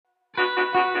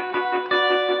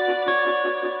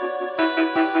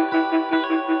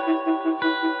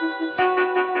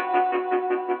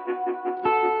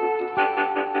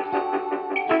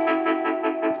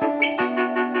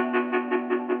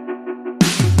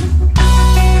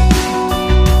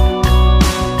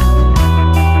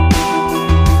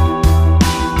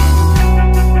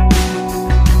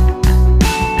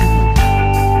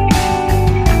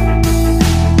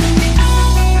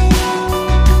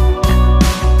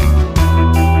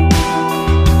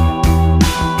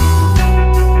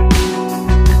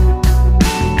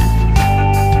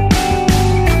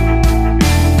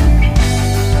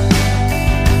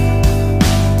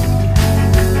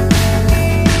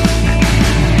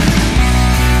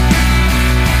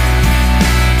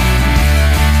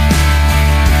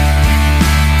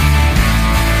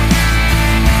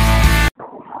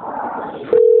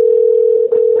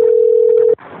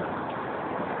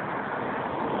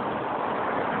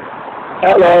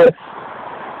Hello.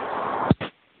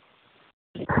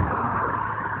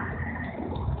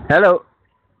 Hello.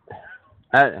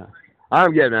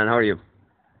 I'm good, man. How are you?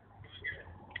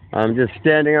 I'm just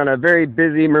standing on a very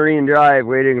busy Marine Drive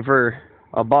waiting for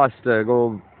a bus to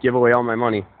go give away all my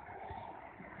money.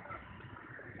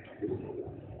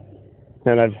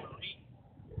 And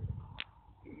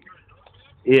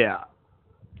yeah.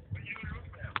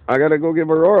 I gotta go give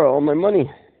Aurora all my money.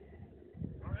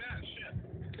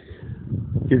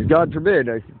 Because God forbid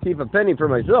I should keep a penny for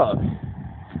myself.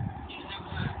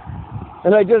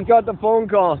 And I just got the phone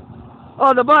call.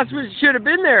 Oh, the bus should have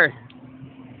been there.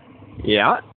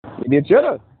 Yeah, maybe it should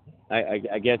have.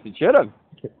 I guess it should have.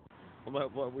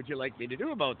 What would you like me to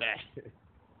do about that?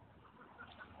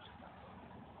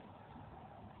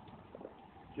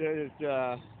 Just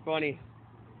funny.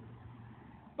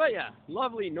 But yeah,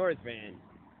 lovely North Van.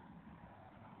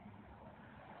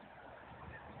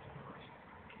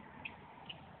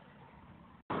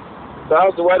 So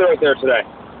how's the weather out there today?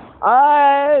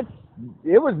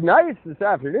 It was nice this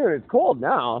afternoon. It's cold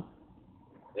now.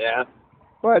 Yeah.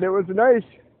 But it was a nice,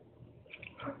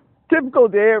 typical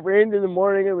day. It rained in the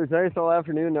morning. It was nice all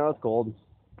afternoon. Now it's cold.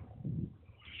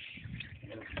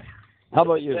 How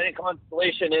about you? Today,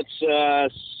 Constellation, it's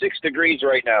 6 degrees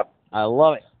right now. I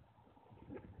love it.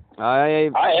 I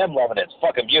am loving it. It's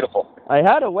fucking beautiful. I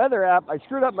had a weather app. I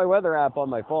screwed up my weather app on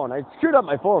my phone. I screwed up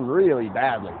my phone really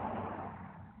badly.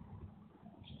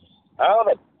 How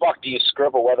the fuck do you screw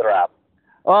up a weather app?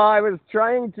 I was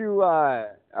trying to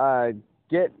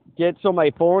get so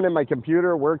my phone and my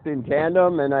computer worked in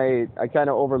tandem, and I kind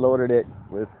of overloaded it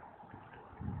with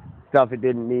stuff it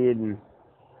didn't need, and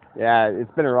yeah,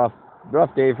 it's been a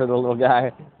rough day for the little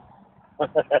guy.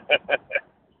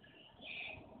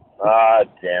 Ah,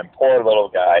 damn, poor little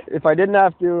guy. If I didn't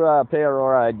have to pay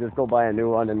Aurora, I'd just go buy a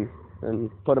new one and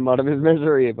put him out of his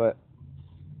misery, but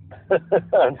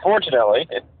unfortunately.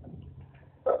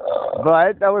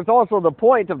 But that was also the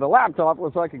point of the laptop,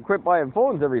 was so I could quit buying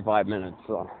phones every 5 minutes.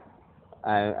 So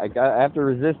I have to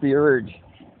resist the urge.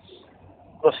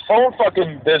 The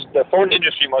phone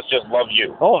industry must just love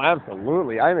you. Oh,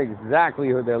 absolutely. I'm exactly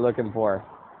who they're looking for.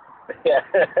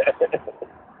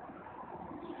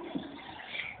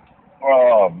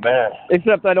 Oh, man.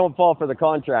 Except I don't fall for the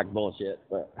contract bullshit.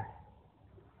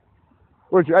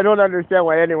 Which I don't understand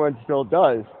why anyone still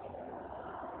does.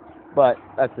 But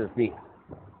that's just me.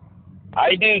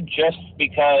 I do, just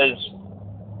because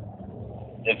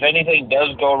if anything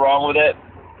does go wrong with it,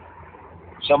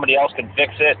 somebody else can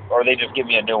fix it, or they just give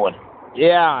me a new one.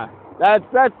 Yeah,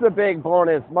 that's the big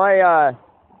bonus. My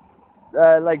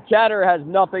like Chatter has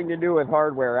nothing to do with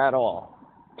hardware at all.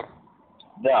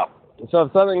 No. So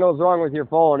if something goes wrong with your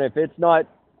phone, if it's not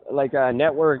like a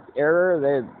network error,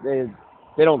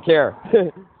 they don't care.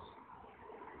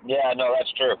 Yeah, no,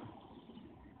 that's true.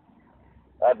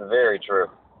 That's very true.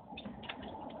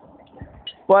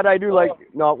 But I do like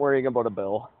not worrying about a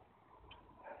bill.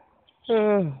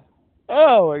 Oh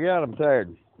my God, I'm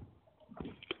tired.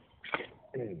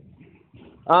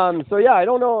 So yeah, I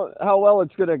don't know how well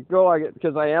it's gonna go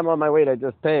because I am on my way to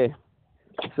just pay.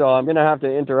 So I'm gonna have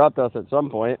to interrupt us at some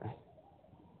point.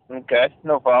 Okay,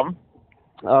 no problem.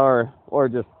 Or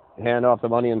just hand off the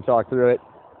money and talk through it,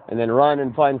 and then run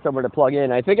and find somewhere to plug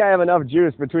in. I think I have enough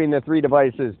juice between the 3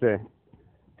 devices to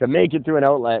make it to an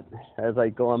outlet as I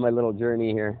go on my little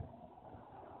journey here.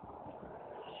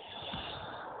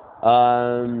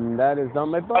 That is not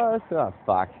my bus. Oh,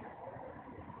 fuck.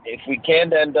 If we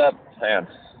can't end up... Hang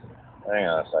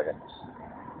on a second.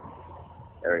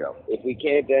 There we go. If we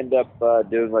can't end up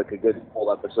doing like a good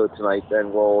full episode tonight,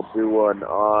 then we'll do one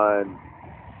on...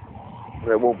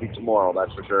 It won't be tomorrow,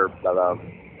 that's for sure, but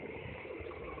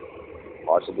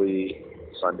possibly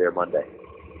Sunday or Monday.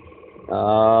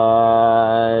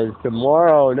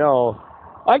 Tomorrow, no.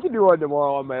 I can do one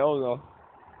tomorrow on my own, though.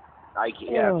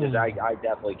 Because I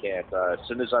definitely can't. As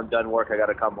soon as I'm done work, I got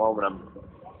to come home, and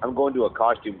I'm going to a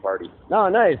costume party. Oh,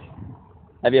 nice.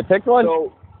 Have you picked one?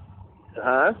 So,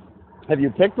 Have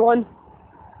you picked one?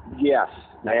 Yes.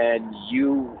 Nice. And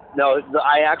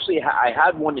I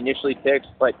had one initially picked,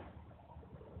 but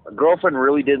a girlfriend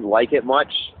really didn't like it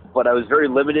much. But I was very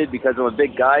limited because I'm a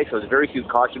big guy, so there's very few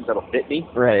costumes that'll fit me.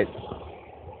 Right.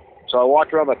 So I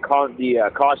walked around the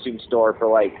costume store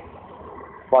for it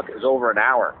was over an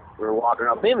hour. We were walking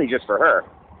around, mainly just for her.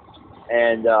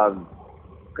 And,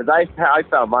 because I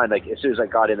found mine, like, as soon as I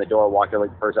got in the door, walked in,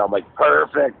 like, the first time, I'm like,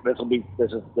 perfect, this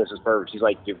is perfect. She's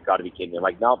like, you've got to be kidding me. I'm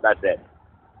like, nope, that's it.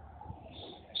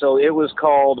 So it was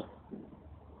called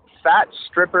Fat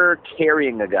Stripper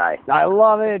Carrying a Guy. I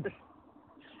love it.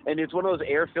 and it's one of those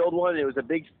air-filled ones. It was a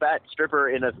big fat stripper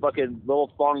in a fucking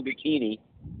little thong bikini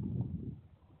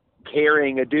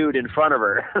carrying a dude in front of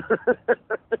her.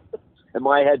 And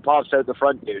my head pops out the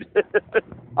front, dude.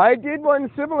 I did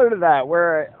one similar to that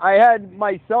where I had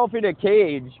myself in a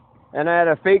cage and I had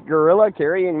a fake gorilla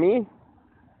carrying me.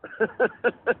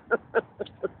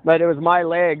 But it was my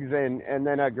legs and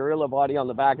then a gorilla body on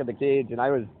the back of the cage, and I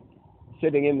was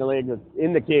sitting in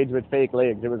the cage with fake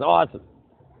legs. It was awesome.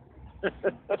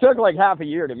 It took like half a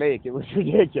year to make. It was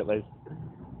ridiculous.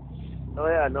 Oh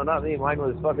yeah, no, not me. Mine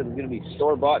was fucking going to be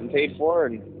store bought and paid for,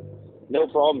 and no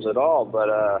problems at all. But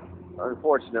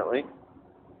unfortunately,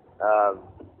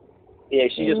 yeah,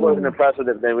 she just wasn't impressed with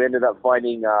it. Then we ended up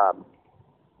finding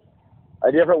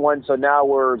a different one. So now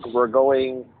we're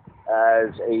going as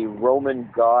a Roman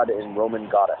god and Roman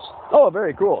goddess. Oh,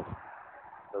 very cool.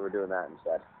 So we're doing that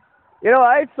instead. You know,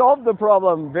 I solved the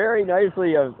problem very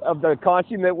nicely of the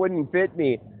costume that wouldn't fit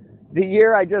me. The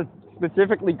year I just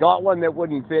specifically got one that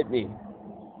wouldn't fit me.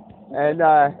 And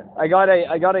I got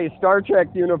a Star Trek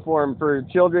uniform for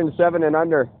children 7 and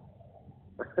under.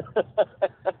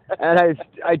 And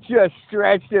I just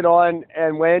stretched it on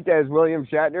and went as William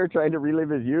Shatner trying to relive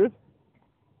his youth.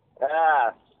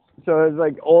 Ah. So it was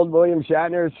like old William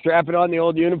Shatner strapping on the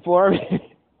old uniform.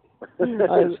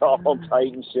 It's all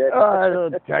tight and shit. Oh, it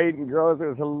was tight and gross. It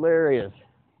was hilarious.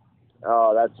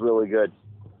 Oh, that's really good.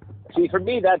 See, for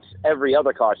me, that's every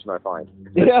other costume I find.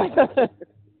 Yeah.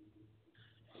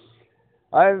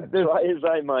 Try as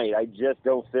I might, I just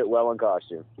don't fit well in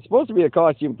costume. It's supposed to be a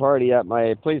costume party at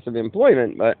my place of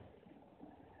employment, but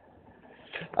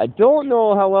I don't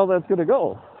know how well that's going to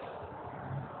go.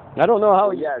 I don't know how...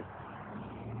 Oh, yeah.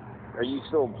 Are you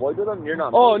still employed with them? You're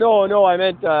not. Oh, no, I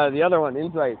meant the other one,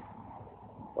 Insight.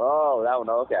 Oh, that one,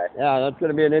 okay. Yeah, that's going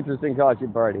to be an interesting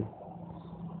costume party.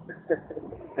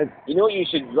 You know what you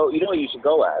should go? You know what you should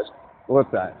go as?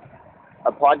 What's that?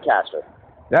 A podcaster.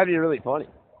 That'd be really funny.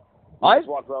 You just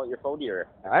walk around with your phone to your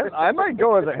ear. I might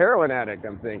go as a heroin addict,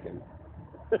 I'm thinking.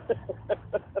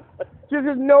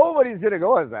 Because nobody's going to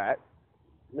go as that.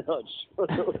 No, it's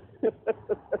true.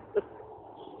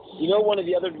 You know, one of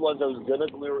the other ones I was gonna,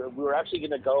 we were actually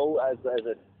gonna go as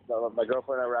my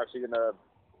girlfriend and I were actually gonna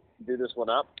do this one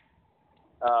up.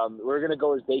 We were gonna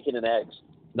go as bacon and eggs.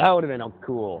 That would have been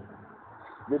cool.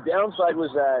 The downside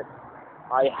was that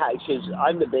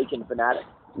I'm the bacon fanatic.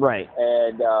 Right.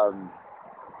 And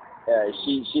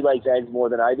she likes eggs more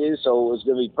than I do, so it was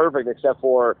gonna be perfect except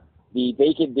for the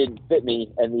bacon didn't fit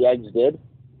me and the eggs did.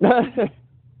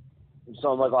 So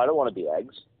I'm like, oh, I don't want to be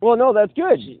eggs. Well, no, that's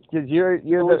good because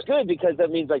it's good because that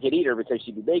means I could eat her because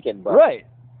she'd be bacon. But, right.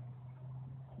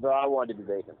 But I wanted to be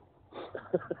bacon.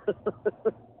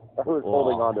 I was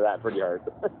holding on to that pretty hard.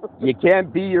 You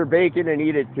can't be your bacon and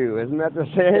eat it too. Isn't that the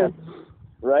saying? Yeah.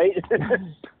 Right?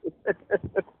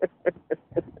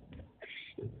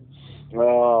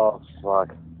 Oh,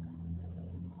 fuck.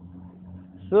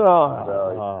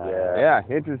 So, yeah,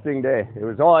 interesting day. It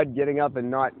was odd getting up and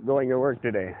not going to work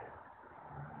today.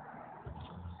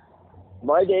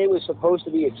 My day was supposed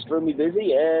to be extremely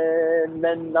busy, and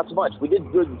then not so much. We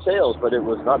did good in sales, but it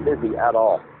was not busy at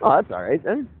all. Oh, that's all right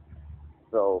then.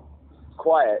 So,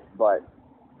 quiet, but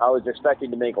I was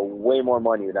expecting to make way more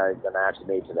money than I actually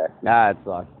made today. Nah, it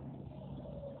sucks.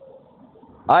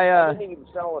 I didn't even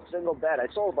sell a single bed. I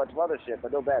sold a bunch of other shit,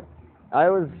 but no bed. I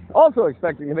was also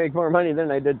expecting to make more money than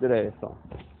I did today, so.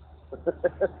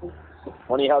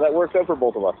 Funny how that worked out for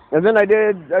both of us. And then I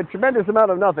did a tremendous amount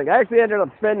of nothing. I actually ended up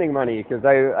spending money because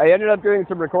I ended up doing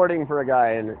some recording for a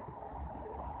guy, and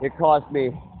it cost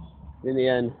me, in the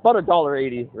end, about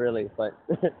 $1.80, really. But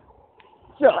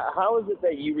so, how is it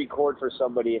that you record for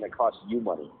somebody and it costs you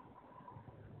money?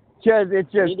 Because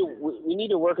it's just... We need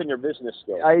to work on your business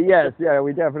skills. Yes, yeah,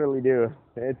 we definitely do.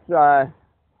 It's, but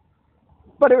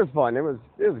it was fun. It was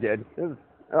good. It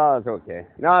was okay.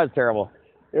 No, it was terrible.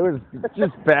 It was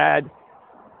just bad.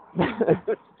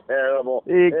 Terrible.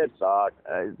 It sucked.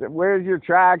 Where's your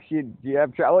tracks? Do you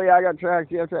have tracks? Oh, yeah, I got tracks.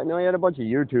 You have tracks? No, you had a bunch of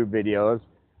YouTube videos,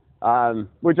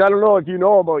 which I don't know if you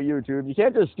know about YouTube. You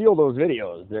can't just steal those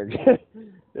videos.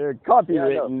 They're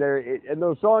copywritten. Yeah, and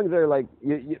those songs are like,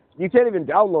 you can't even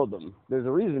download them. There's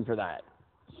a reason for that.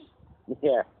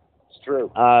 Yeah, it's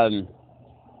true.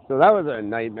 So that was a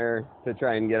nightmare to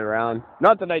try and get around.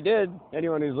 Not that I did,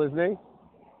 anyone who's listening.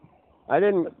 I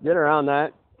didn't get around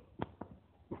that.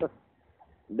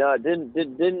 No, it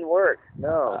didn't work.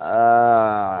 No.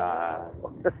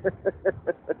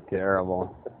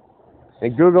 Terrible.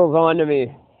 And Google's on to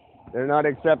me. They're not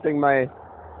accepting my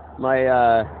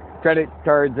credit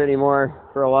cards anymore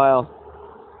for a while.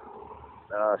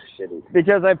 Oh, shitty.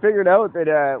 Because I figured out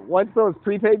that once those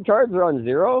prepaid cards are on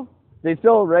zero, they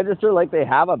still register like they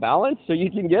have a balance, so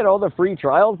you can get all the free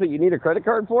trials that you need a credit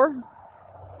card for.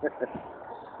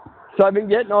 So I've been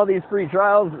getting all these free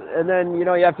trials, and then, you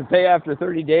have to pay after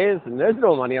 30 days, and there's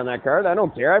no money on that card. I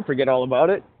don't care. I forget all about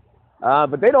it.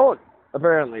 But they don't,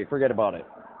 apparently, forget about it.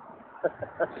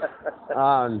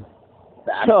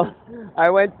 So I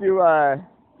went to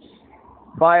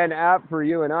buy an app for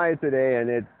you and I today, and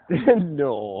it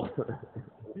no.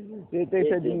 They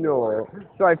said no.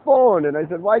 So I phoned, and I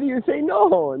said, why do you say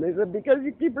no? And they said, because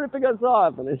you keep ripping us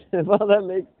off. And I said, well, that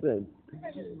makes sense.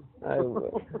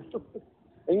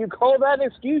 And you call that an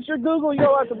excuse? You're Google, you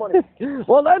don't have the money.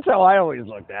 Well, that's how I always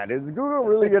looked at it. Is Google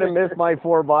really going to miss my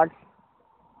 $4?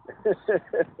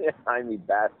 I mean,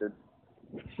 bastard.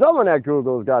 Someone at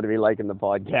Google's got to be liking the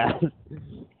podcast.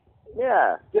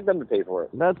 Yeah, get them to pay for it.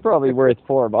 That's probably worth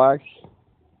 $4.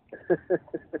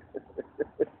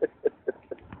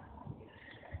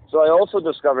 So I also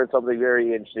discovered something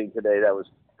very interesting today that was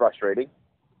frustrating.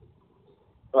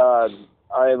 Our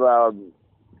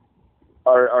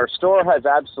store has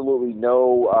absolutely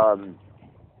no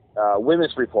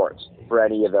women's reports for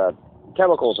any of the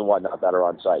chemicals and whatnot that are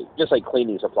on site, just like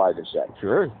cleaning supplies and shit.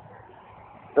 Sure.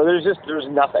 So there's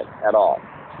nothing at all.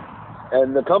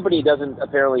 And the company doesn't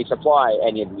apparently supply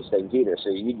any of these things either. So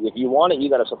if you want it, you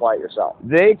got to supply it yourself.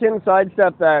 They can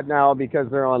sidestep that now because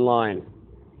they're online.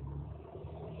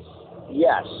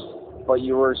 Yes, but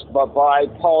by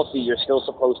policy, you're still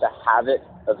supposed to have it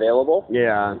available.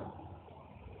 Yeah.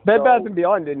 Bed Bath &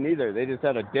 Beyond didn't either. They just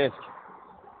had a disc.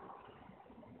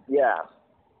 Yeah.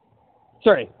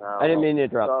 Sorry, I didn't mean to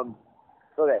interrupt.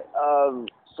 Okay.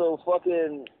 So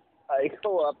fucking, I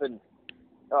go up and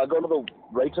go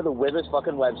right to the Women's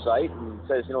fucking website, and it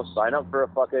says, sign up for a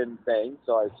fucking thing.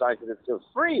 So I signed because it's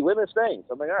free Women's thing.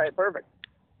 So I'm like, all right, perfect.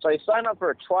 So I sign up for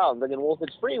a trial. I'm thinking, well, if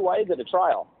it's free, why is it a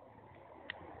trial?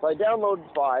 So I downloaded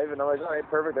 5, and I'm like, all right,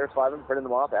 perfect. There's 5. I'm printing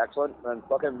them off. Excellent. And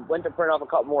fucking went to print off a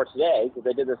couple more today because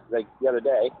I did this like the other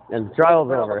day. And the trial's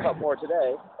over. A couple more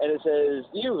today, and it says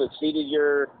you've exceeded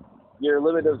your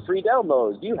limit of free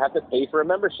downloads. You have to pay for a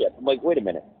membership. I'm like, wait a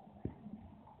minute.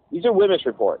 These are Women's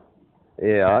Report.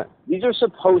 Yeah. These are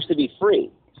supposed to be free.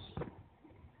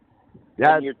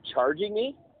 Yeah. And you're charging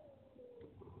me?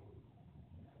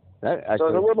 So I was a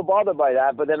Actually, little bothered by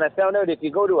that, but then I found out if you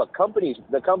go to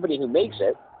the company who makes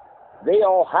it, they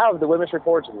all have the Women's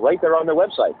Reports right there on their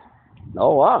website.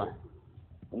 oh, wow.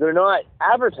 They're not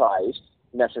advertised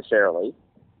necessarily,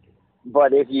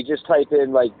 but if you just type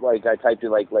in like I typed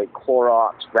in like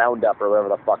Clorox Roundup or whatever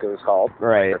the fuck it was called,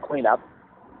 Right. or cleanup,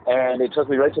 and it took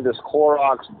me right to this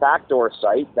Clorox backdoor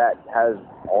site that has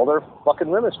all their fucking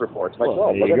Women's Reports. I'm like, Well,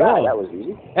 oh, there look you at go. that. That was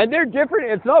easy. And they're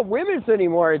different. It's not women's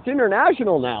anymore. It's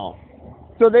international now.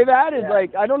 So they've added,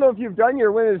 I don't know if you've done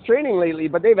your women's training lately,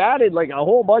 but they've added, a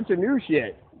whole bunch of new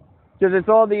shit. Because it's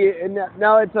all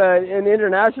now it's an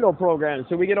international program,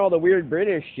 so we get all the weird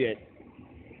British shit.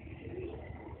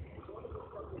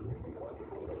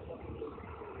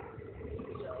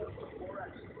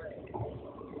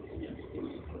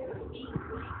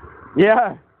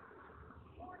 Yeah.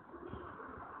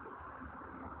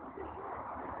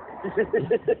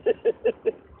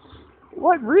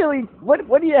 What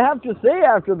do you have to say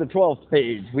after the 12th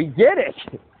page? We get it.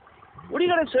 What are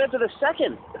you gonna say after the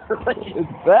second?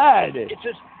 It's bad.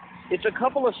 It's a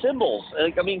couple of symbols.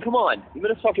 I mean, come on, give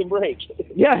it a fucking break.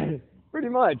 Yeah, pretty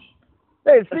much.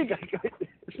 Hey,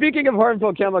 speaking of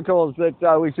harmful chemicals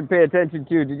that we should pay attention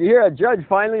to, did you hear a judge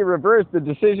finally reversed the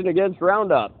decision against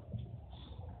Roundup?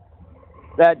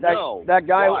 That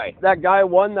guy Why? That guy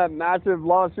won that massive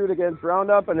lawsuit against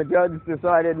Roundup, and the judge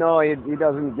decided no, he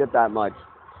doesn't get that much.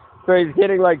 So he's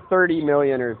getting like $30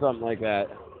 million or something like that.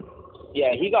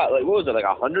 Yeah, he got what was it,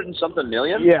 100 and something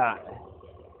million? Yeah.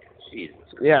 Jesus.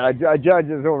 Yeah, a judge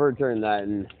has overturned that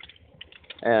and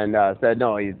said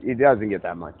no, he doesn't get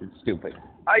that much. It's stupid.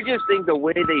 I just think the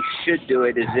way they should do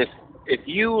it is if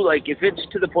it's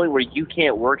to the point where you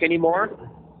can't work anymore,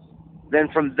 then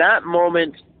from that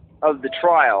moment of the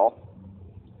trial,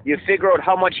 you figure out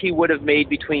how much he would have made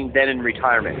between then and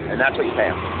retirement, and that's what you pay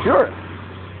him. Sure.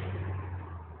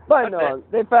 But no,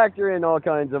 they factor in all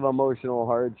kinds of emotional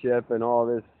hardship and all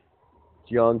this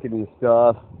junk and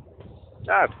stuff.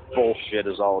 That's bullshit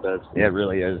is all it is. It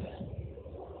really is.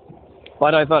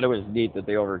 But I thought it was neat that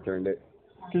they overturned it.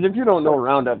 Because if you don't know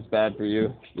Roundup's bad for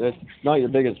you, that's not your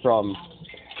biggest problem.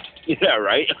 Yeah,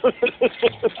 right?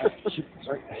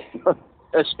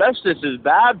 Asbestos is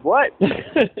bad? What?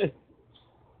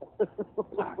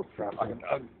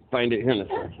 I'll find it here in a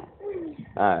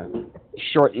second.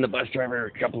 Shorten the bus driver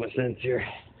a couple of cents here.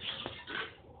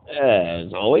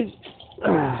 As always.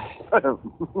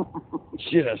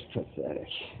 Just pathetic.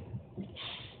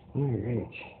 All right.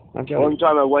 I've got One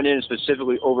time I went in and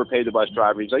specifically overpaid the bus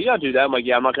driver. He's like, "Yeah, do that." I'm like,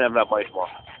 "Yeah, I'm not gonna have enough money tomorrow."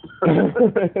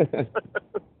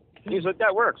 He's like,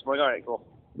 "That works." I'm like, "All right, cool."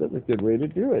 That's a good way to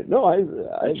do it. No,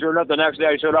 And sure enough, the next day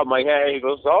I showed up. I'm like, "Hey," he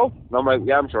goes, "So?" And I'm like,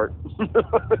 "Yeah, I'm short."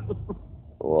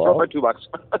 Short by $2.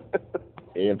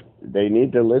 If they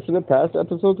need to listen to past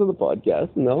episodes of the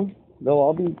podcast, they'll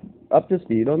all be up to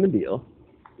speed on the deal.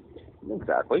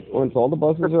 Exactly. Once all the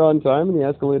buses are on time and the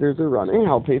escalators are running,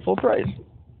 I'll pay full price.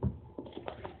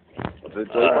 If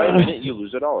it's late by a minute, you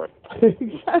lose $1.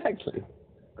 Exactly.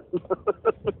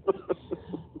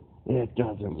 It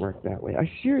doesn't work that way. I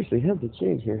seriously have the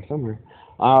change here somewhere.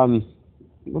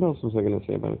 What else was I going to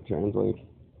say about TransLink?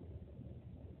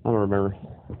 I don't remember.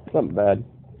 Something bad.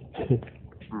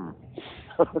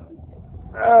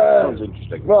 Sounds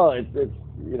interesting. Well,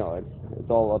 it's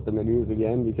all up in the news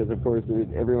again because, of course,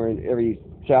 every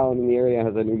town in the area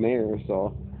has a new mayor,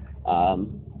 so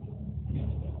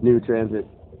new transit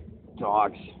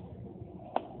talks.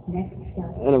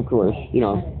 And of course,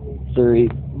 Surrey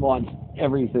wants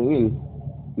everything, and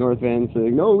North Van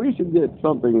saying, no, we should get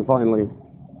something finally.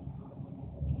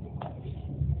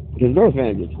 Because North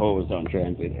Van gets hosed on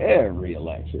transit every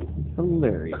election. It's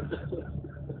hilarious.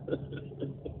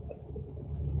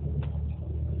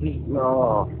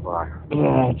 Oh, fuck.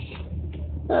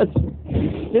 That's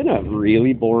been a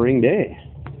really boring day.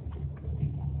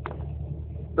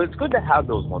 But it's good to have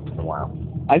those once in a while.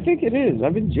 I think it is.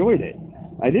 I've enjoyed it.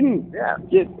 I didn't Yeah.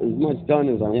 get as much done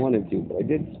as I wanted to, but I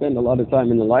did spend a lot of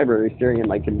time in the library staring at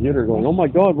my computer going, oh my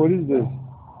God, what is this?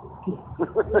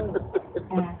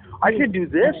 I can do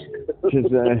this?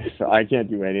 Because I can't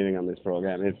do anything on this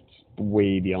program. It's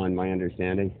way beyond my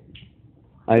understanding.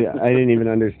 I didn't even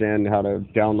understand how to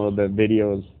download the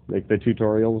videos, like the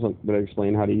tutorials that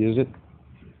explain how to use it.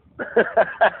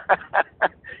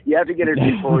 You have to get a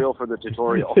tutorial for the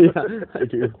tutorial. Yeah, I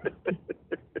do.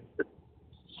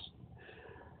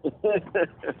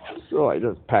 So I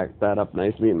just packed that up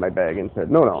nicely in my bag and said,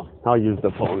 no, I'll use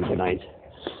the phone tonight.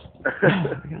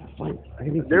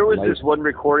 There was this one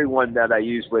recording one that I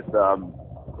used with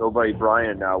old buddy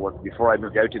Brian. Before I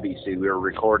moved out to BC, we were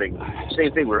recording.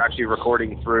 Same thing. We were actually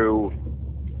recording through.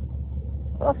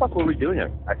 What the fuck were we doing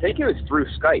it? I think it was through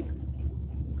Skype.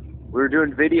 We were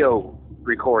doing video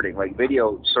recording, like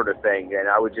video sort of thing, and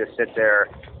I would just sit there.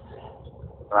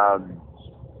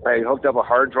 I hooked up a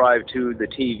hard drive to the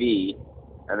TV,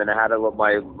 and then I had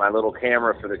my little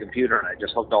camera for the computer, and I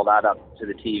just hooked all that up to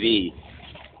the TV.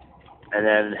 And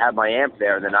then had my amp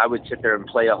there, and then I would sit there and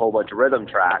play a whole bunch of rhythm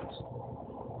tracks.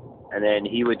 And then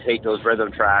he would take those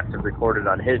rhythm tracks and record it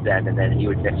on his end, and then he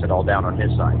would mix it all down on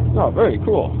his side. Oh, very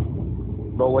cool.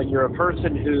 But when you're a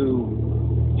person who,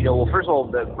 first of all,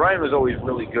 Brian was always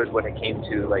really good when it came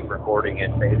to like recording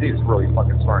and things. He's a really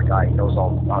fucking smart guy. He knows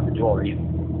all how to do all that.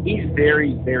 He's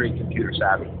very, very computer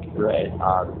savvy. Right.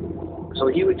 So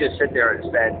he would just sit there and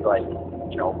spend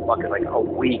fucking like a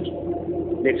week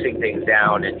mixing things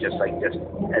down and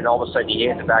and all of a sudden he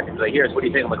hands it back and he's like, "Here's what do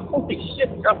you think?" I'm like, "Holy shit,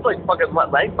 that's like fucking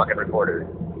Lang fucking recorded."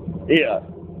 Yeah.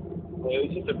 It was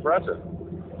just impressive.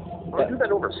 I do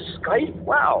that over Skype.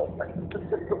 Wow, that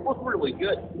was really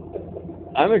good.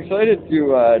 I'm excited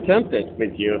to attempt it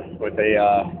with you with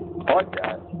a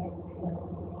podcast.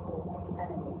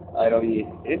 That'll be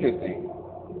interesting.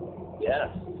 Yeah.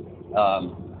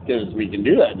 Because we can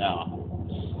do that now.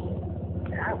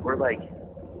 Yeah, we're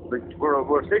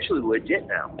officially legit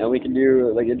now. And we can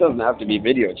do, it doesn't have to be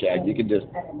video chat. You can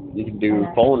do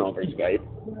phone over Skype.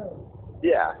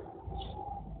 Yeah.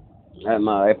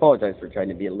 I apologize for trying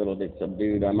to be a little bit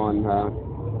subdued. I'm on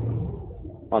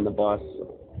the bus.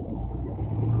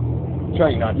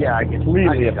 Trying not to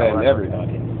completely offend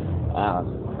everybody.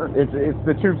 It's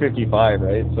the 255,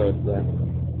 right? So it's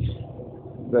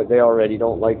that they already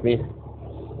don't like me.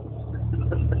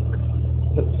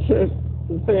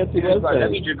 Fancy that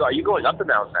means are you going up the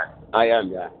mountain then? I am,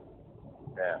 yeah.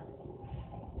 Yeah.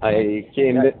 I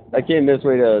came this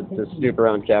way to snoop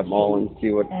around Cap Mall and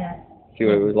see what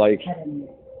it was like.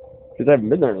 Because I haven't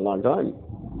been there in a long time.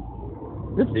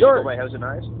 Did you go by House of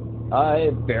Knives? I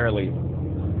barely.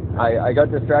 I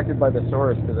got distracted by the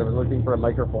source because I was looking for a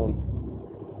microphone.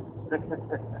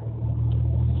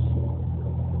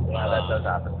 Wow, that does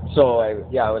happen. So I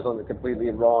was on the completely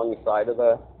wrong side of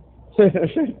the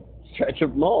stretch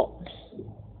of mall.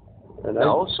 And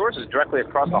Source is directly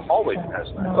across the hallway from House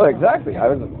of Knives. Oh, exactly. I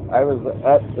was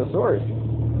at the source.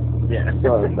 Yeah.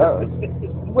 So that was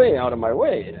way out of my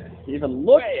way. Even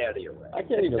look. Way out of your way. I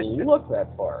can't even look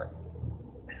that far.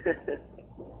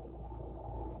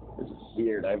 This is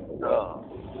weird. Oh.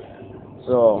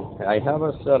 So I have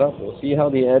us set up. We'll see how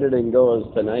the editing goes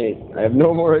tonight. I have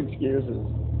no more excuses.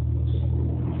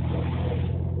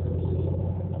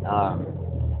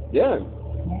 Yeah.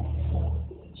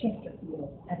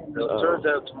 So it turns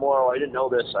out tomorrow, I didn't know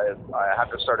this, I have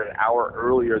to start an hour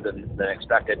earlier than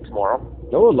expected tomorrow.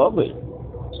 Oh, lovely.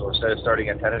 So instead of starting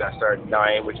at 10, I got to start at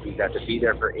 9, which means I have to be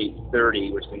there for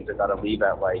 8:30, which means I got to leave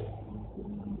at like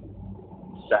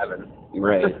 7.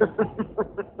 Right.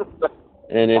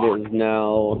 And it is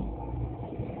now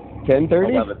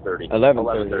 10:30? 11:30.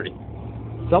 11:30.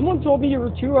 Someone told me you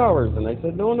were 2 hours, and I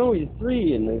said, no, he's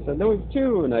 3, and they said, no, he's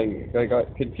 2, and I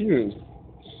got confused.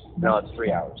 No, it's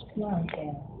 3 hours.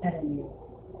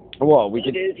 Well,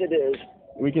 It is.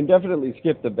 We can definitely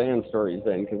skip the band stories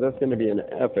then, because that's going to be an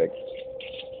epic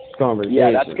conversation.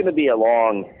 Yeah, that's going to be a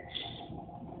long.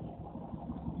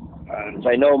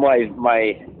 I know my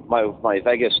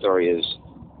Vegas story is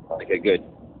like a good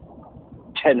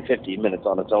 10-15 minutes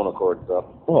on its own accord. So.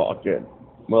 Oh, good.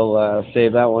 We'll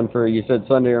save that one for, you said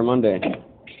Sunday or Monday.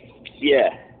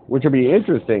 Yeah. Which will be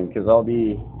interesting, because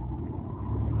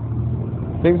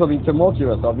things will be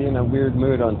tumultuous. I'll be in a weird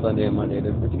mood on Sunday and Monday.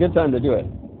 It's a good time to do it.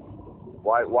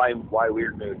 Why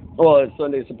weird mood? Well,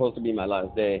 Sunday's supposed to be my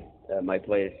last day at my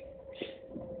place.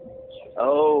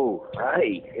 Oh,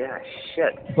 right. Yeah,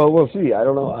 shit. But we'll see. I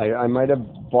don't know. I might have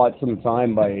bought some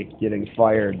time by getting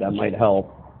fired. That might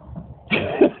help.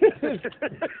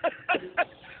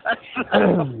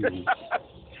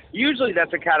 Usually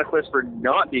that's a catalyst for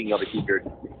not being able to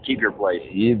keep your place.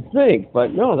 You'd think,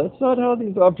 but no, that's not how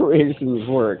these operations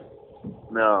work.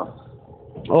 No.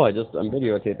 Oh, I'm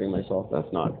videotaping myself.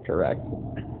 That's not correct.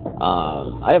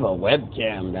 I have a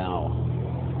webcam now.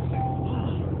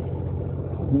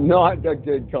 Not a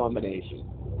good combination.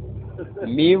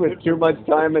 Me with too much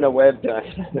time and a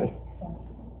webcam.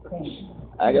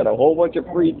 I got a whole bunch of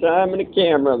free time and a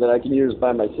camera that I can use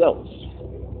by myself.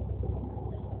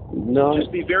 No.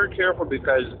 Just be very careful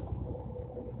because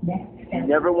you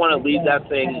never want to leave that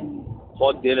thing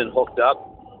plugged in and hooked up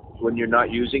when you're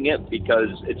not using it because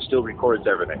it still records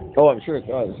everything. Oh, I'm sure it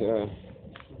does, yeah.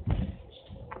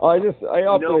 I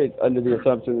operate under the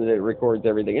assumption that it records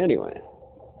everything anyway.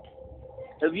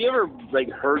 Have you ever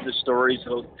heard the stories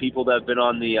of people that have been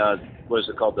on the what is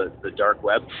it called, the dark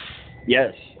web?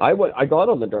 Yes. I got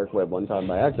on the dark web one time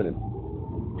by accident.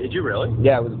 Did you really?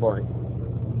 Yeah, it was boring.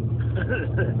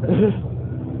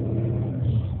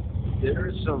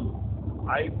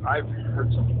 I've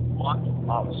heard some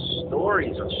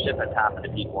stories of shit that's happened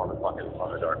to people on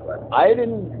the dark web. I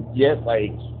didn't get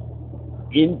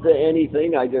into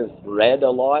anything. I just read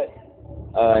a lot,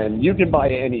 and you can buy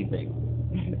anything.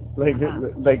 Like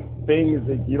things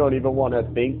that you don't even want to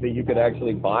think that you could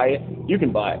actually buy, you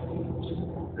can buy.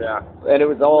 Yeah. And it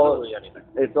was all literally anything.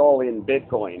 It's all in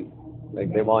Bitcoin.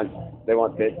 Like they want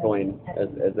Bitcoin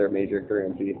as their major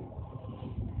currency.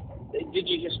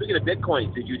 Speaking of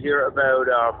Bitcoin, did you hear about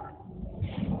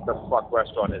the fuck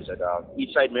restaurant is it?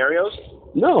 Eastside Mario's?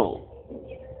 No.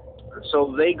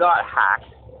 So they got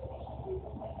hacked.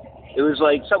 It was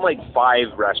something like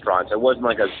 5 restaurants. It wasn't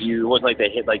like a few. It wasn't like they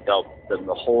hit the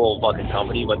whole fucking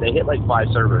company, but they hit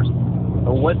 5 servers.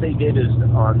 And what they did is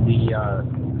on the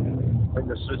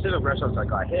specific restaurants that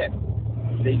got hit,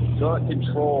 they got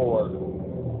control of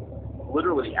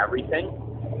literally everything.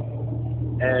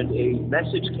 And a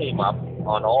message came up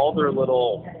on all their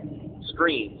little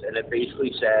screens, and it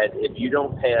basically said, if you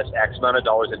don't pay us X amount of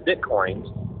dollars in Bitcoins,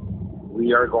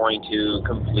 we are going to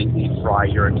completely fry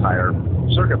your entire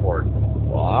circuit board.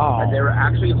 Wow. And they were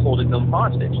actually holding them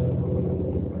hostage.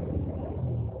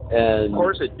 And of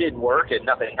course it did work and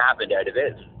nothing happened out of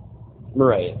it.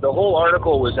 Right. The whole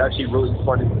article was actually really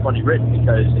funny written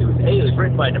because it was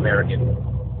written by an American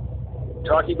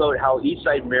talking about how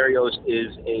Eastside Mario's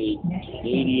is a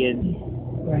Canadian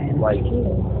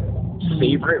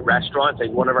favorite restaurant,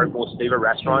 one of our most favorite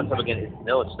restaurants. And again,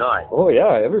 no, it's not. Oh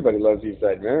yeah, everybody loves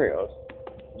Eastside Mario's.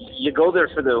 You go there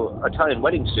for the Italian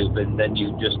wedding soup, and then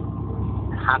you just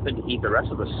happen to eat the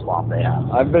rest of the slop they have.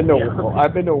 I've been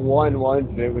to one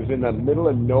once. It was in the middle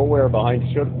of nowhere behind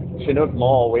Chinook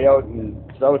Mall, way out in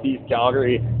southeast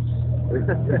Calgary.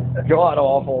 God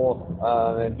awful,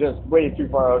 and just way too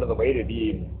far out of the way to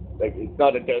be it's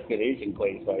not a destination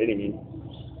place by any means.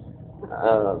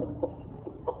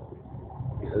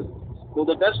 Well,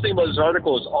 the best thing about this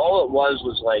article is all it was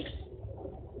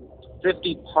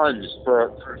 50 puns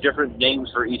for different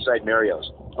names for Eastside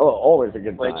Mario's. Oh, always a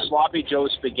good time. Sloppy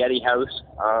Joe's Spaghetti House.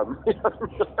 It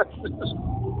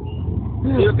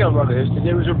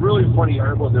was a really funny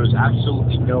article. There was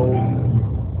absolutely no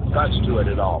guts to it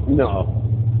at all. No.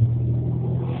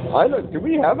 I don't. Do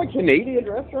we have a Canadian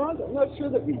restaurant? I'm not sure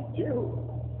that we do.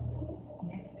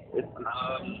 It's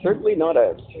certainly not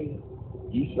a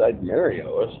Eastside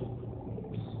Mario's.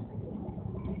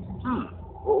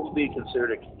 What would be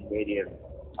considered a Canadian?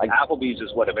 Applebee's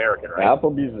is what, American, right?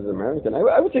 Applebee's is American.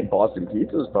 I would say Boston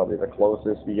Pizza is probably the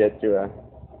closest we get to a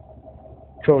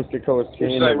coast-to-coast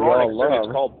chain that we all love.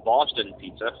 It's called Boston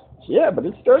Pizza. Yeah, but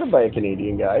it's started by a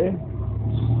Canadian guy in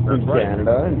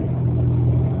Canada.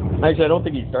 And actually, I don't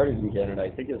think he started in Canada.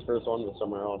 I think his first one was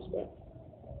somewhere else. But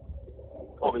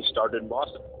He started in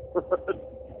Boston.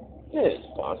 yeah, it's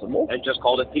possible. And just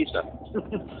called it pizza.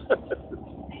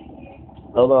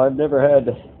 Although I've never had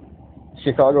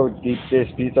Chicago deep dish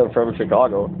pizza from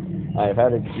Chicago. I've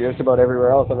had it just about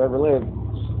everywhere else I've ever lived.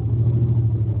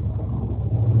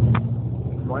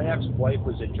 My ex-wife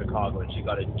was in Chicago and she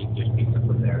got a deep dish pizza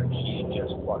from there, and she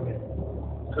just fucking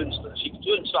couldn't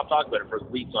stop talking about it for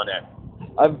weeks on end.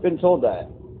 I've been told that.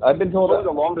 I've been told Probably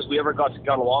the longest we ever got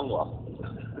along well.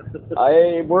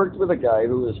 I worked with a guy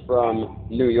who was from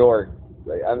New York.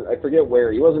 I forget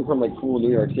where. He wasn't from like cool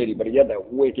New York City, but he had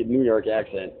that wicked New York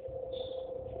accent.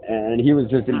 And he was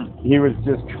just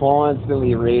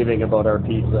constantly raving about our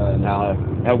pizza and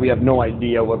how we have no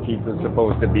idea what pizza's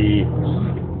supposed to be.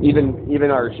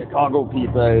 Even our Chicago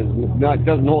pizza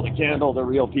doesn't hold a candle to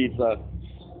real pizza.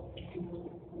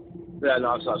 Yeah,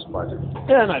 no, it's not surprising.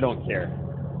 And I don't care.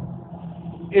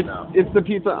 It's the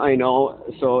pizza I know,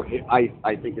 so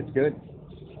I think it's good.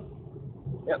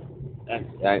 Yep.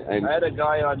 I had a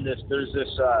guy on this. There's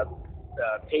this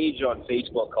page on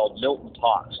Facebook called Milton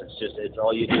Talks. It's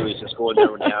all you do is just go in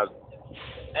there and have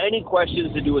any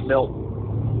questions to do with Milton.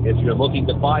 If you're looking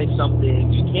to buy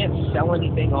something, you can't sell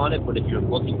anything on it, but if you're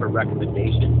looking for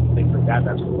recommendations, things like that,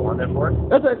 that's what we're on there for.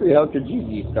 That's actually how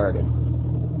Kijiji started.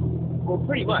 Well,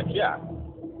 pretty much, yeah.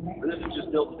 This is just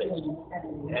Milton-based.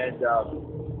 And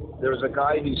there was a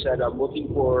guy who said, I'm looking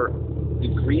for the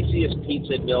greasiest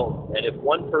pizza in Milton, and if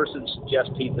one person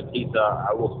suggests pizza,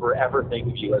 I will forever think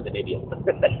of you as an idiot.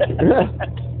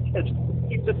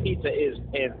 Pizza is,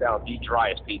 hands down, the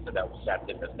driest pizza that's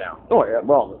in this town. Oh, yeah,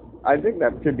 well, I think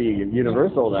that could be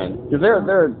universal then, because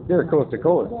they're coast to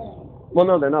coast. Well,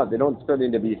 no, they're not. They don't spread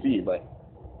into BC, but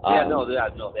they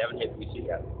haven't hit BC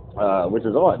yet. Which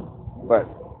is odd, but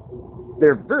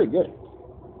they're very good.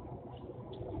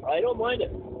 I don't mind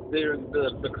it.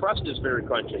 The crust is very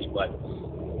crunchy, but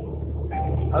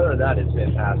other than that, it's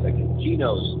fantastic. And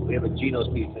Geno's, we have a Geno's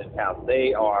pizza in town.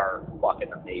 They are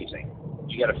fucking amazing.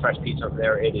 You get a fresh pizza over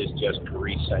there, it is just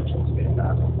grease central. It's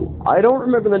fantastic. I don't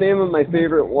remember the name of my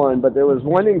favorite one, but there was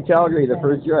one in Calgary the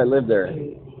first year I lived there.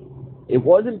 It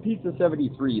wasn't Pizza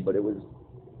 73, but it was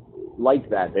like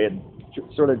that. They had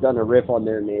sort of done a riff on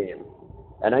their name.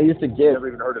 And I used to get... I've never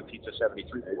even heard of Pizza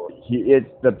 73 before. It's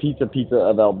the pizza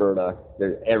of Alberta.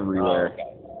 They're everywhere.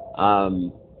 Oh,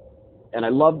 okay. And I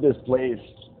love this place.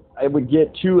 I would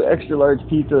get 2 extra large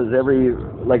pizzas every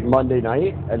Monday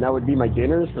night, and that would be my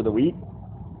dinners for the week.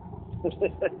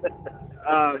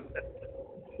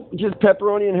 Just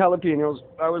pepperoni and jalapenos.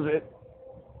 That was it.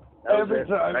 Every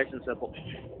time. Nice and simple.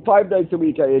 5 nights a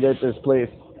week I ate at this place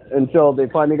until they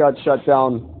finally got shut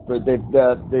down. But they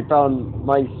found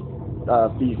mice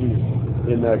feces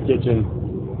in the kitchen.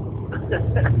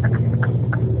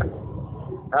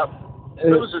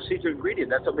 It was a secret ingredient.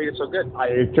 That's what made it so good.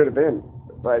 It could have been,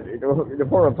 but it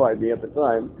horrified me at the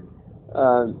time.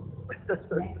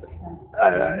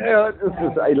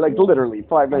 Literally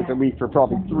 5 nights a week for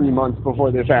probably 3 months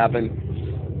before this happened.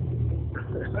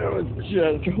 It was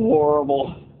just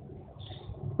horrible.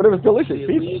 But it was delicious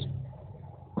pizza.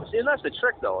 See, and that's the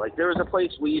trick, though. There was a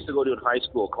place we used to go to in high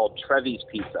school called Trevi's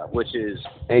Pizza, which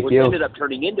ended up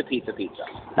turning into Pizza.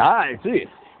 Ah, I see.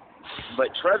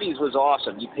 But Trevi's was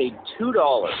awesome. You paid $2.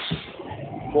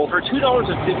 Well, for $2.50, you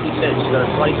got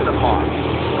a slice and a pot.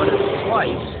 But a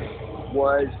slice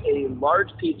was a large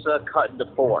pizza cut into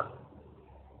 4.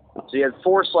 So you had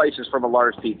 4 slices from a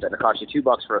large pizza, and it cost you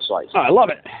 $2 for a slice. Oh, I love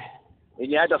it.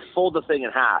 And you had to fold the thing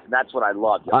in half, and that's what I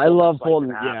loved. I love folding,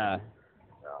 yeah.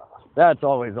 That's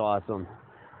always awesome.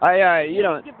 You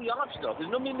get the option though, because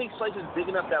nobody makes slices big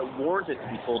enough that warrant it to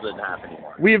be folded in half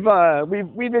anymore.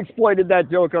 We've exploited that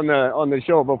joke on the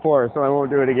show before, so I won't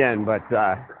do it again. But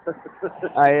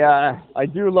I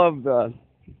do love the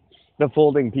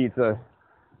folding pizza.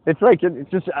 It's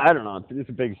just I don't know, it's just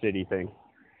a big city thing.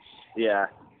 Yeah.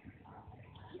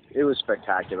 It was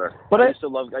spectacular. But I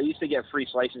used to get free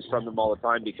slices from them all the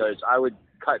time because I would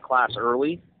cut class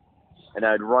early. And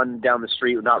I'd run down the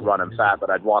street. Not run, I'm fat, but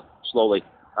I'd walk slowly.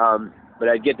 But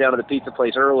I'd get down to the pizza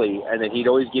place early, and then he'd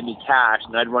always give me cash,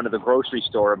 and I'd run to the grocery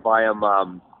store and buy him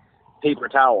paper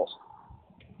towels.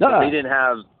 They didn't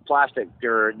have plastic,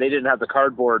 or they didn't have the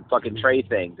cardboard fucking tray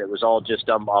thing. That was all just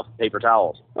off paper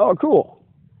towels. Oh, cool.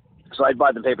 So I'd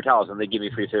buy them paper towels, and they'd give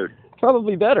me free food.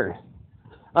 Probably better.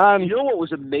 You know what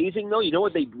was amazing though? You know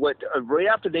what right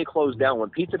after they closed down, when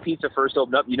Pizza first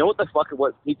opened up, you know what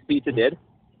Pizza did?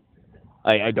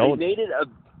 I don't.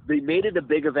 They made it a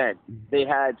big event. They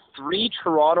had 3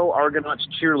 Toronto Argonauts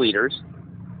cheerleaders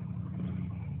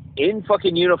in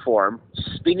fucking uniform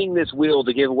spinning this wheel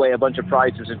to give away a bunch of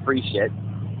prizes and free shit,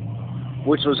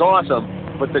 which was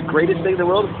awesome. But the greatest thing in the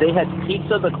world, they had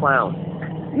Pizza the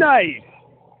Clown. Nice.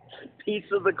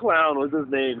 Pizza the Clown was his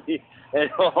name. And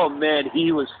oh man,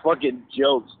 he was fucking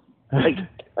jokes. Like,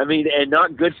 I mean, and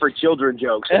not good for children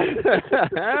jokes.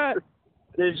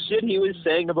 The shit he was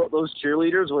saying about those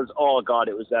cheerleaders was, oh god,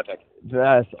 it was epic.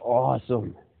 That's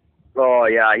awesome. Oh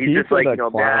yeah, he's Pizza just like, the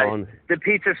Clown. man, the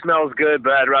pizza smells good,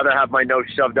 but I'd rather have my nose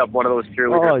shoved up one of those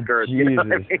cheerleader skirts. Jesus. You know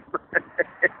what I mean?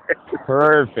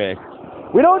 Perfect.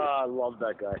 We don't. I love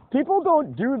that guy. People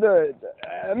don't do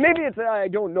maybe it's I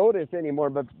don't notice anymore,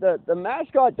 but the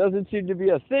mascot doesn't seem to be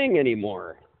a thing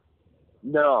anymore.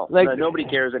 No, like, nobody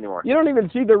cares anymore. You don't even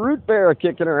see the root bear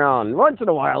kicking around. Once in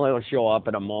a while, it'll show up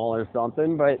at a mall or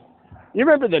something. But you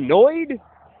remember the Noid?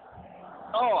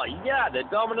 Oh yeah, the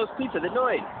Domino's Pizza, the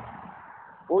Noid.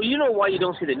 Well, you know why you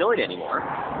don't see the Noid anymore?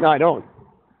 No, I don't.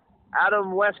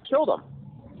 Adam West killed him.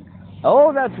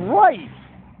 Oh, that's right.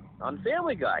 On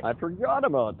Family Guy. I forgot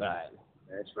about that.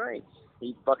 That's right.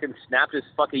 He fucking snapped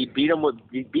he beat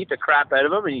the crap out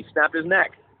of him, and he snapped his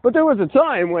neck. But there was a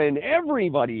time when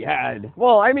everybody had.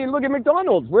 Well, I mean, look at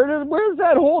McDonald's. Where's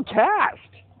that whole cast?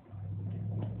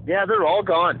 Yeah, they're all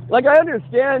gone. Like, I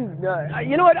understand.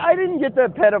 You know what? I didn't get the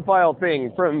pedophile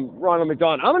thing from Ronald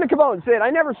McDonald. I'm going to come out and say it. I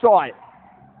never saw it.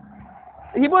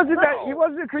 He wasn't he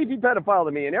wasn't a creepy pedophile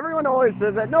to me, and everyone always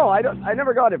says that. No, I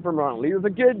never got it from Ronald. He was a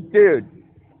good dude.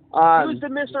 He was the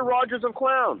Mr. Rogers of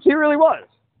clowns. He really was.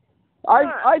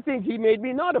 Yeah. I think he made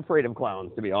me not afraid of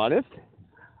clowns, to be honest.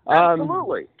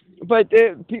 Absolutely. But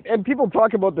and people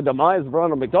talk about the demise of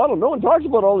Ronald McDonald. No one talks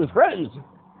about all his friends.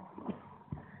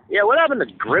 Yeah, what happened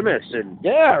to Grimace and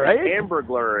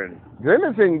Hamburglar and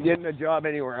Grimace ain't getting a job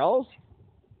anywhere else.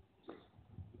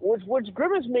 Which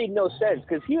Grimace made no sense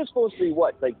because he was supposed to be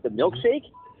what, like the milkshake?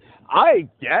 I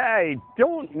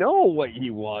don't know what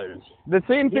he was. The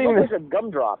same thing. He looked like a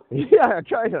gumdrop. Yeah,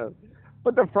 kind of.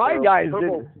 But the Fry Guys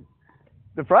didn't.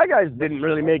 The Fry Guys didn't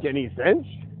really make any sense.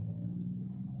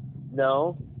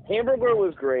 No, Hamburglar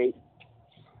was great.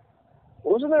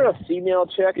 Wasn't there a female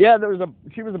chick? Yeah,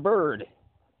 she was a bird.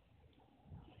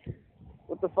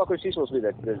 What the fuck was she supposed to be?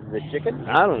 The chicken?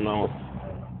 I don't know.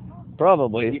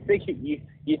 Probably. You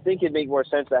think it'd make more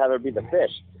sense to have her be the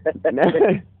fish? That's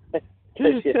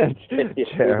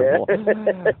terrible.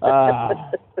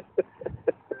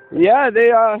 Yeah,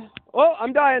 they oh,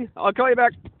 I'm dying. I'll call you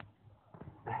back.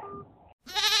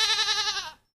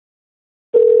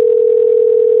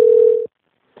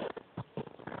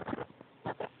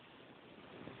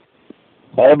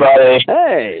 Hey, buddy.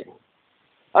 Hey.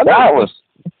 I'm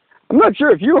not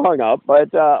sure if you hung up,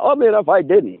 but oddly enough, I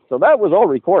didn't. So that was all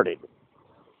recorded.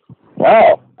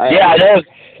 Wow. Yeah, it was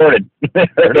recorded.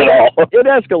 It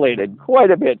escalated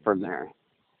quite a bit from there.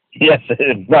 Yes,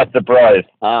 not surprised.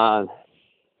 And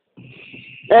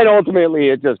ultimately,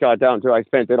 it just got down to I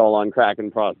spent it all on crack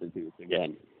and prostitutes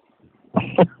again.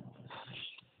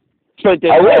 Spent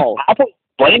it all. I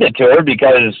explained it to her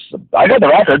because I got the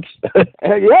records.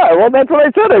 Yeah, well, that's what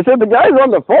I said. I said, the guy's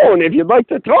on the phone if you'd like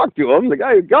to talk to him. The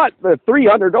guy who got the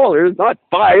 $300, not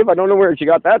 $5. I don't know where she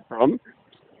got that from.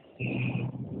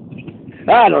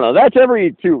 I don't know. That's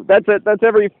every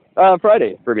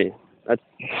Friday for me.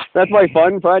 That's my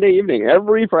fun Friday evening.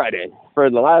 Every Friday for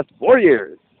the last 4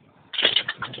 years.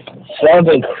 Sounds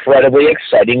incredibly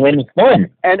exciting and fun.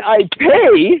 And I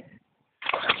pay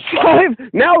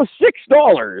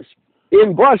 $6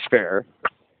 in bus fare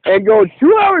and go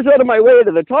 2 hours out of my way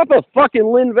to the top of fucking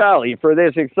Lynn Valley for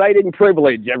this exciting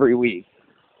privilege every week.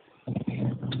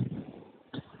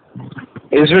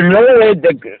 Is there no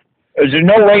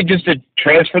way just to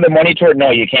transfer the money to her?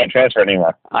 No, you can't transfer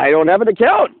anymore. I don't have an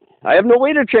account. I have no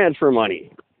way to transfer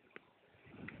money.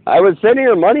 I was sending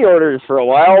her money orders for a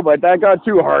while, but that got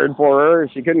too hard for her.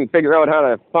 She couldn't figure out how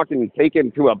to fucking take him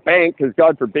to a bank because,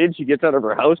 God forbid, she gets out of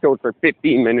her house, goes for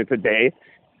 15 minutes a day.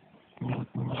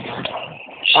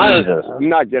 Jesus. I'm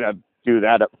not going to do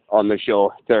that on the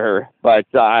show to her, but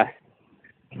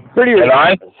pretty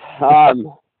ridiculous.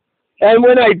 And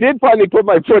when I did finally put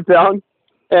my foot down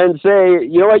and say,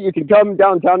 you know what, you can come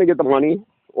downtown and get the money,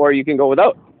 or you can go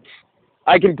without.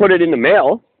 I can put it in the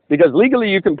mail, because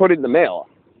legally you can put it in the mail.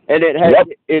 And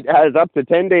it has up to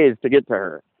 10 days to get to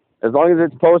her. As long as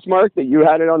it's postmarked that you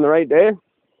had it on the right day,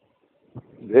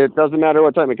 it doesn't matter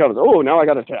what time it comes. Oh, now I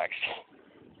got a text.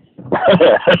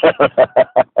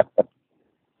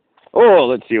 Oh,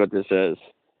 let's see what this says.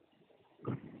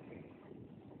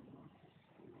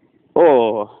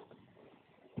 Oh,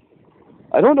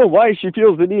 I don't know why she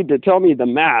feels the need to tell me the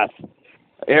math.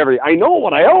 I know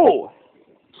what I owe.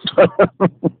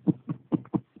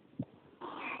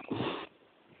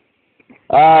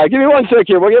 Give me 1 sec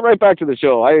here. We'll get right back to the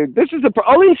show.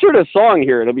 I'll insert a song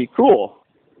here. It'll be cool.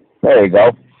 There you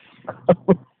go.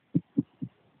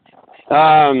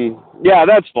 Yeah,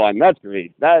 that's fun. That's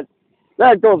great. That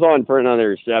goes on for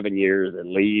another 7 years at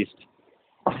least.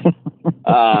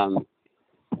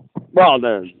 Well,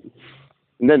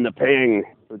 and then the paying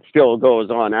still goes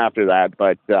on after that,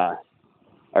 but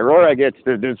Aurora gets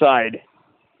to decide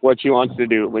what she wants to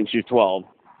do when she's 12.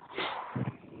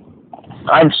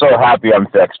 I'm so happy I'm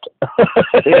fixed.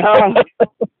 Yeah.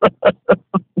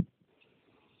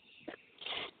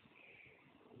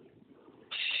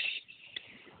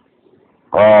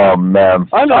 Oh, man.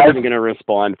 I'm not even going to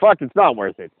respond. Fuck, it's not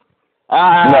worth it.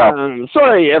 No.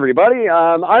 Sorry, everybody.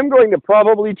 I'm going to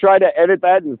probably try to edit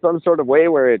that in some sort of way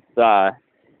where it's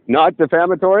not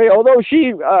defamatory. Although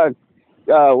she, I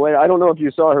don't know if you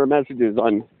saw her messages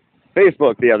on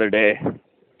Facebook the other day.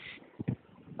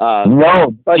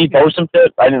 No, she posted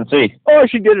it. I didn't see. Oh,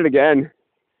 she did it again.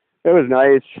 It was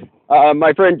nice.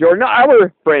 My friend Jordan,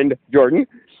 our friend Jordan,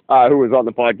 who was on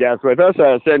the podcast with us,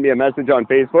 sent me a message on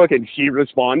Facebook, and she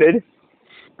responded.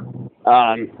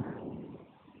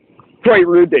 Quite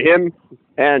rude to him,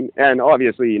 and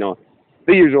obviously, you know,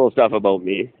 the usual stuff about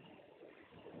me.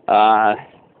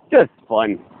 Just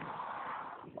fun.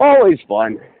 Always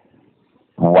fun.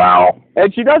 Wow.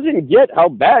 And she doesn't get how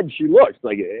bad she looks.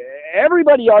 Like,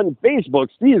 everybody on Facebook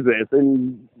sees this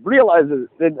and realizes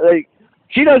that, like,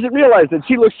 she doesn't realize that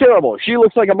she looks terrible. She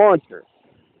looks like a monster.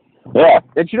 Yeah.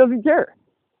 And she doesn't care.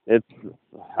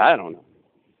 I don't know.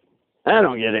 I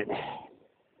don't get it.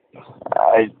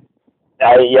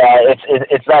 Yeah,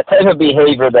 it's that type of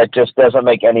behavior that just doesn't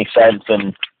make any sense,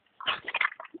 and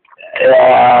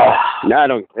no, I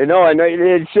don't. No, I know.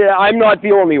 I'm not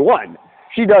the only one.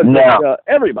 She does. No.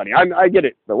 Everybody. I get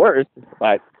it. The worst,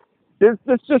 but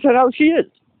that's just how she is.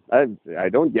 I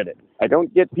don't get it. I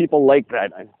don't get people like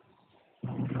that.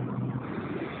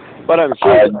 But I'm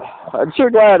sure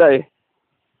glad I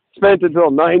spent until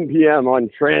 9 p.m. on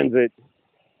transit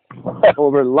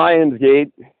over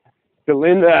Lionsgate to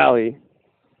Lynn Valley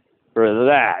for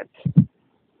that.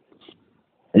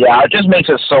 Yeah, it just makes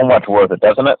it so much worth it,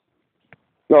 doesn't it?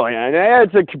 Oh yeah, and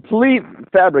it's a complete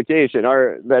fabrication.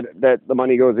 That the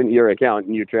money goes into your account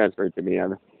and you transfer it to me.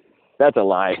 That's a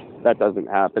lie. That doesn't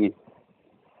happen.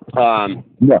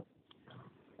 Yeah.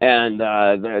 And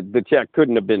the check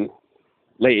couldn't have been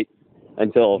late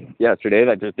until yesterday.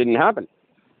 That just didn't happen.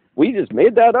 We just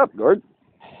made that up, Gord.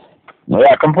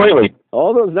 Yeah, completely.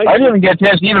 All those nights. I didn't get a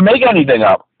chance to even make anything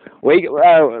up.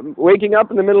 Waking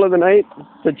up in the middle of the night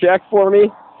to check for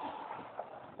me.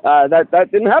 That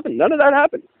didn't happen. None of that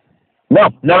happened. No,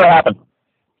 never happened.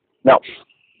 No.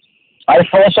 I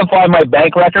falsify my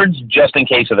bank records just in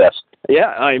case of this.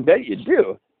 Yeah, I bet you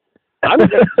do. I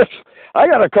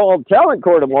got to call Talent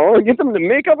Corps tomorrow and get them to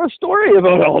make up a story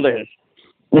about all this.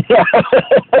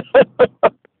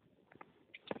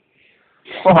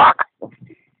 Fuck.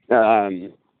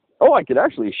 I could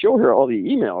actually show her all the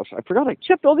emails. I forgot I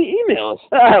kept all the emails.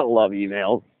 I love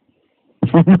emails.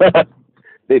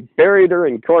 They buried her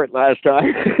in court last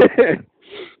time.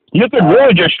 You could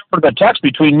really just show her the text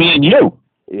between me and you.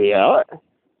 Yeah.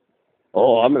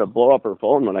 Oh, I'm going to blow up her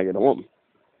phone when I get home.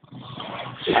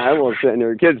 I will send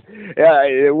her, because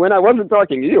when I wasn't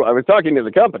talking to you, I was talking to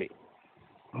the company.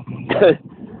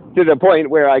 To the point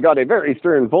where I got a very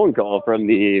stern phone call from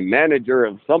the manager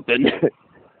of something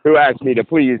who asked me to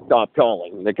please stop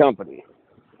calling the company.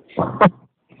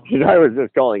 Because I was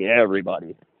just calling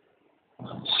everybody.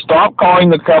 Stop calling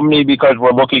the company because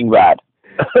we're looking bad.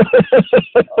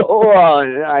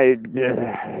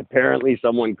 Apparently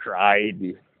someone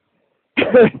cried.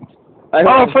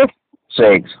 For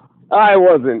sakes. I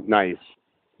wasn't nice.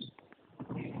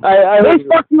 They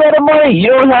fucked you out of money. You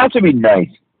don't have to be nice.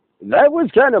 That was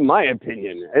kind of my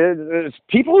opinion.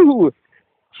 People who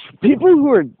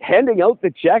are handing out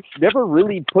the checks never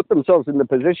really put themselves in the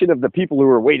position of the people who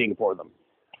are waiting for them.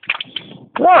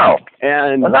 Wow.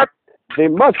 And they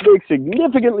must make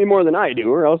significantly more than I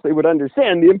do, or else they would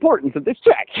understand the importance of this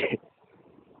check.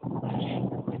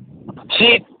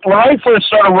 See, when I first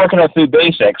started working at Food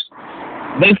Basics,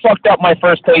 they fucked up my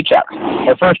first paycheck,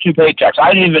 my first 2 paychecks.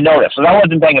 I didn't even notice, so I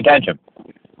wasn't paying attention.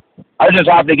 I was just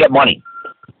happy to get money.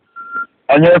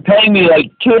 and they're paying me like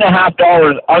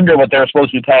 $2.50 under what they're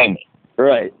supposed to be paying me.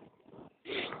 Right.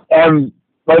 And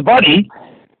my buddy,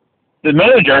 the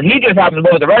manager, he just happens to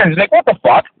go with the writer. He's like, what the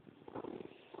fuck?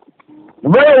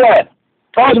 Right away.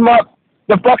 Calls him up.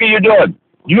 The fuck are you doing?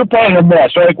 You're paying him more.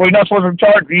 So like, well, you're not supposed to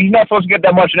charge. He's not supposed to get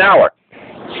that much an hour.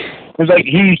 He's like,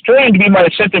 he's trained to be my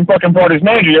assistant fucking parties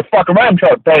manager. You're fucking around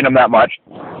paying him that much.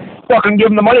 Fucking give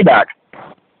him the money back.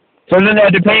 So then they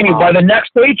had to pay me by the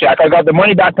next paycheck. I got the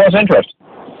money back plus interest.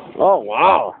 Oh,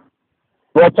 wow.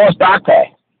 Well, plus back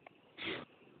pay.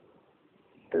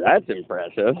 That's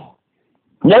impressive.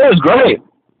 Yeah, it was great.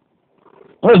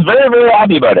 I was very, very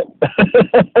happy about it.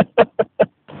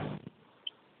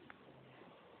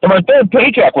 And my third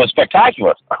paycheck was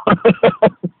spectacular.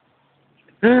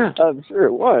 I'm sure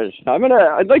it was.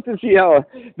 I'd like to see how.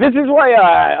 This is why.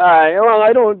 Well,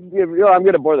 I don't. I'm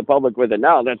gonna bore the public with it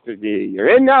now. You're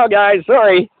in now, guys.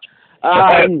 Sorry.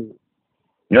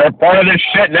 You're a part of this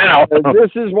shit now.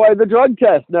 This is why the drug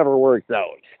test never works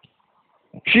out.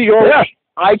 She goes. Yeah.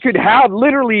 I could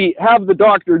literally have the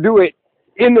doctor do it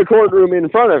in the courtroom in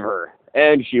front of her,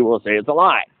 and she will say it's a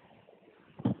lie.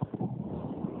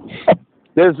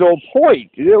 There's no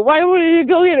point. Why would you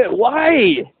go in it?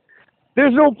 Why?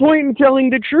 There's no point in telling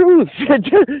the truth.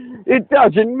 It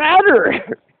doesn't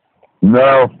matter.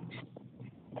 No.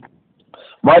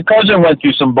 My cousin went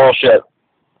through some bullshit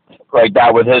like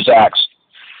that with his ex,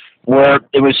 where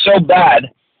it was so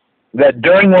bad that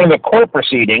during one of the court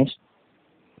proceedings,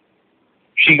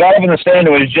 she got up in the stand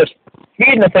and was just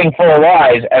feeding the thing full of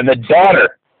lies, and the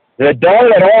daughter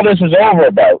that all this is over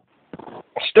about,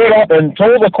 stood up and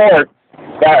told the court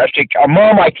that,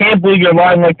 Mom, I can't believe you're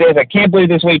lying like this. I can't believe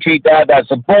this way you treat Dad. That's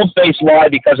a bold-faced lie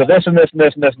because of this and this and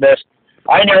this and this and this.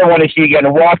 I never want to see you again,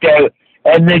 and walked out,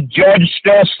 and the judge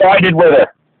still sided with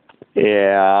her.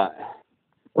 Yeah.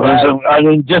 I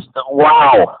mean, just,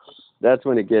 wow. That's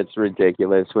when it gets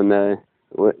ridiculous, when the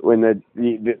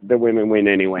women win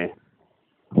anyway.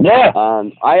 Yeah.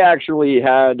 I actually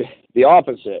had the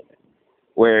opposite,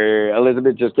 where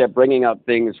Elizabeth just kept bringing up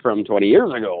things from 20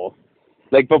 years ago.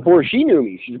 Like, before she knew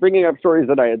me. She's bringing up stories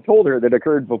that I had told her that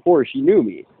occurred before she knew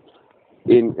me.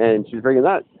 And she's bringing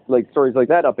stories like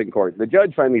that up in court. The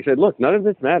judge finally said, look, none of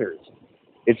this matters.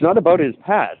 It's not about his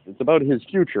past. It's about his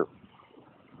future.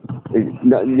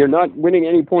 You're not winning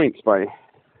any points by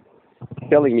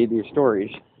telling me these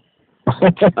stories.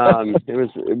 It was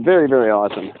very, very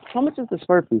awesome. How much is the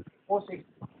smartphone? $4.60.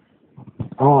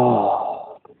 Oh.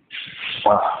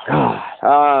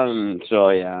 God. So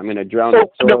yeah, I'm gonna drown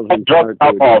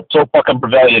alcohol so fucking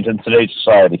prevalent in today's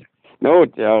society. No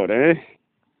doubt, eh?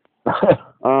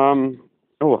 I'm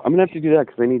gonna have to do that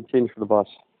because I need change for the bus.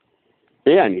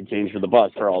 Yeah, I need change for the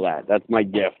bus for all that. That's my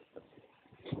gift.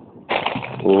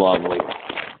 Lovely.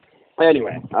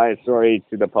 Anyway, sorry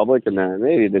to the public, and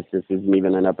maybe this just isn't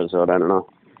even an episode. I don't know.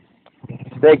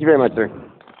 Thank you very much, sir.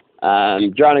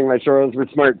 I'm drowning my sorrows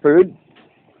with smart food.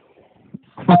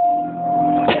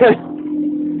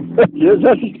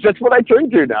 That's what I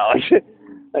turn to now.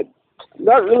 I'm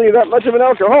not really that much of an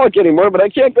alcoholic anymore, but I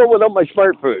can't go without my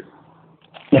smart food.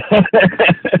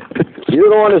 You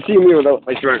don't want to see me without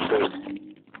my smart food.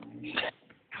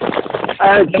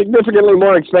 It's significantly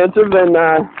more expensive than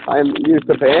I'm used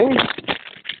to paying,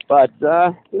 but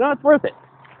it's worth it.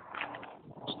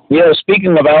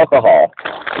 Speaking of alcohol,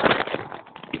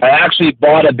 I actually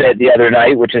bought a bit the other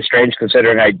night, which is strange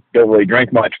considering I don't really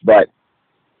drink much, but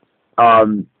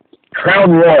Crown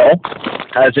Royal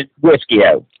has a whiskey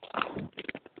out,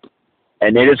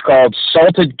 and it is called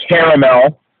Salted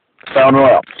Caramel Crown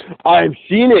Royal. I've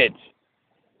seen it.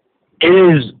 It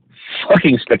is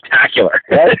fucking spectacular.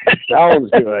 That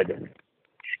sounds good.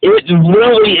 It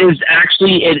really is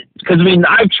actually, because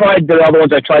I've tried their other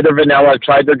ones. I've tried their vanilla. I've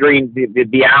tried their green,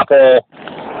 the apple.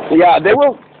 Yeah, they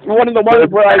were one of the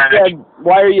ones where I said,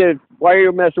 why are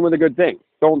you messing with a good thing?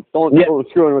 Don't go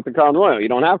screwing with the Crown Royal. You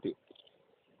don't have to.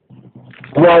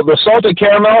 Well, the salted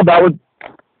caramel,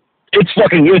 it's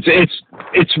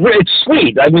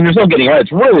sweet. There's no getting around.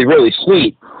 It's really, really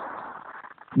sweet,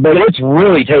 but it's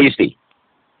really tasty.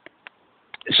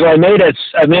 So I made a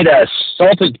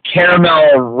salted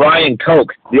caramel rye and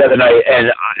Coke the other night,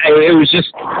 and it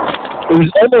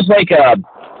was almost like I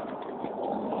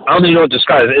don't even know what to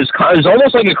describe it. It was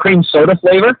almost like a cream soda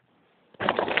flavor.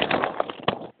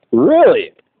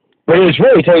 Really? But it was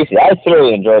really tasty. I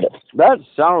thoroughly enjoyed it. That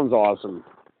sounds awesome.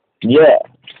 Yeah.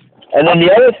 And then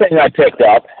the other thing I picked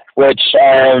up, which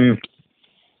I'm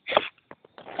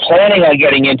planning on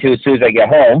getting into as soon as I get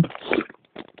home,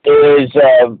 is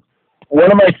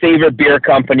one of my favorite beer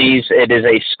companies. It is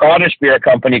a Scottish beer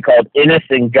company called Innis &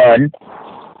 Gunn.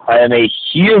 I am a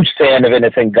huge fan of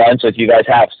Innocent Gun, so if you guys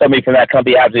have somebody from that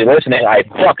company actually listening, I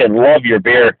fucking love your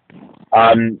beer.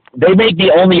 They make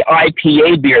the only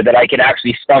IPA beer that I can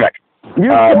actually stomach. You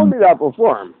told me that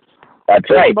before. That's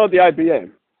right. About the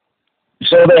IPA.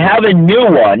 So they have a new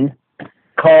one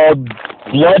called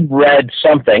Blood Red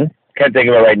something. Can't think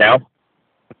of it right now.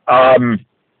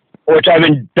 Which I've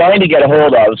been dying to get a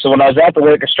hold of. So when I was at the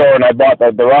liquor store and I bought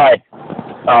the rye,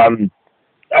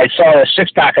 I saw a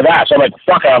 6-pack of that. So I'm like,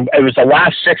 fuck it. It was the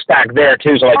last 6-pack there,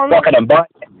 too. So I'm like, fuck it, I'm buying